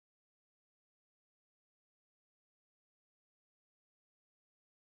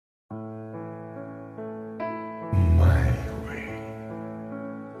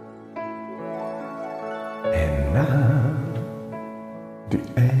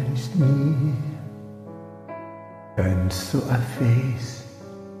is near, and so I face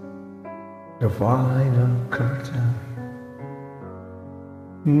the final curtain.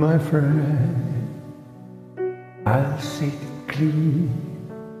 My friend, I'll sit clean,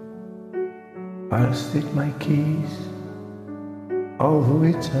 I'll state my case, although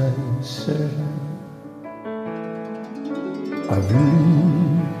it's uncertain. I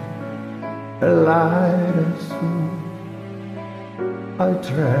believe a light of soul I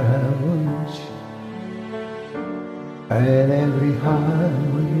travel, and every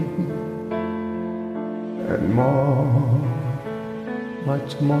highway and more,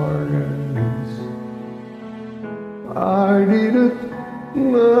 much more than this. I did it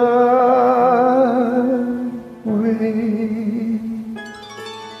my way.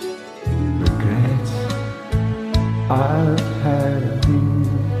 Regrets I've had a few,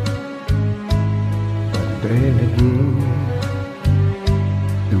 but then again,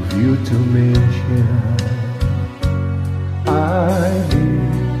 too few to mention. I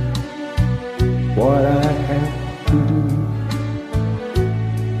did what I had to do,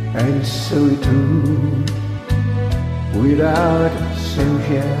 and so true, without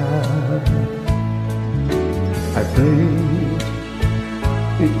exemption. I played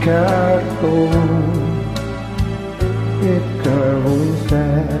it careful, it careful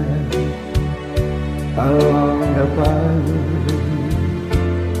instead, along the byway,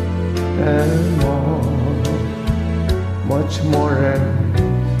 and more, much more than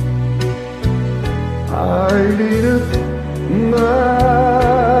I did it my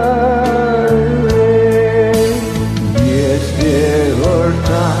way. Yes, there were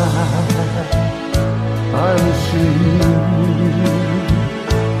times I'm sure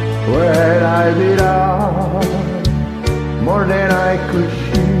when I did more than I could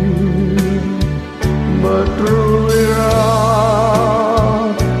chew, but through it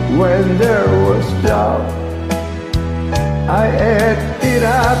all, when there was doubt, I ate it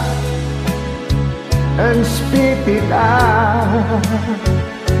up and spit it out.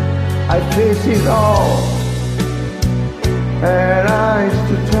 I faced it all, and I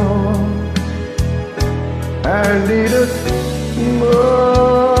stood tall and did it my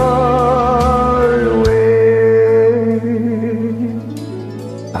way.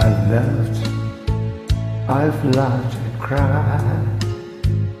 I've loved, I've laughed and cried,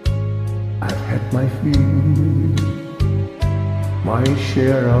 I've had my fear, my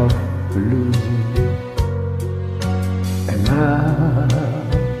share of losing, and now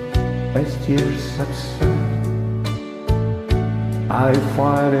as tears subside, I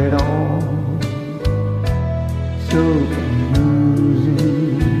find it all so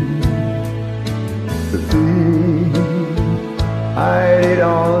amusing. The thing I did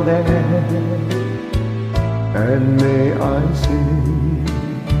all that, and may I say,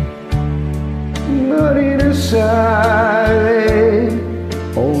 not in a silence.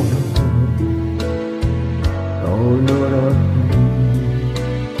 Oh no, oh no, no,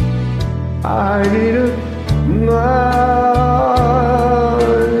 I did it my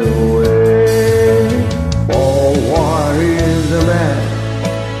way. Oh, what is a man?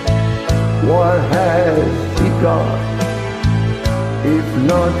 What has he got? If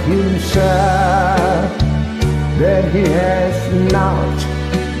not himself, then he has not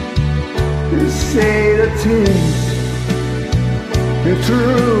to say the things, the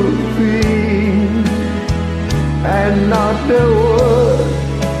true thing, and not the word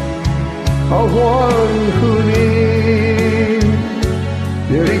of one who lives.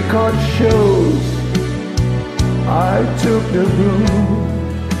 The record shows I took the blue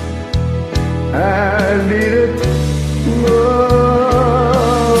and did it my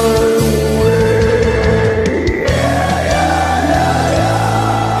way. Yeah, yeah, yeah, yeah.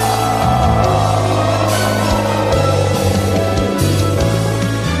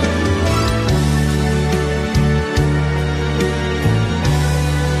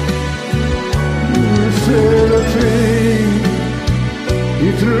 You said a thing,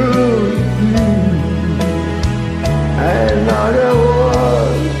 you threw me.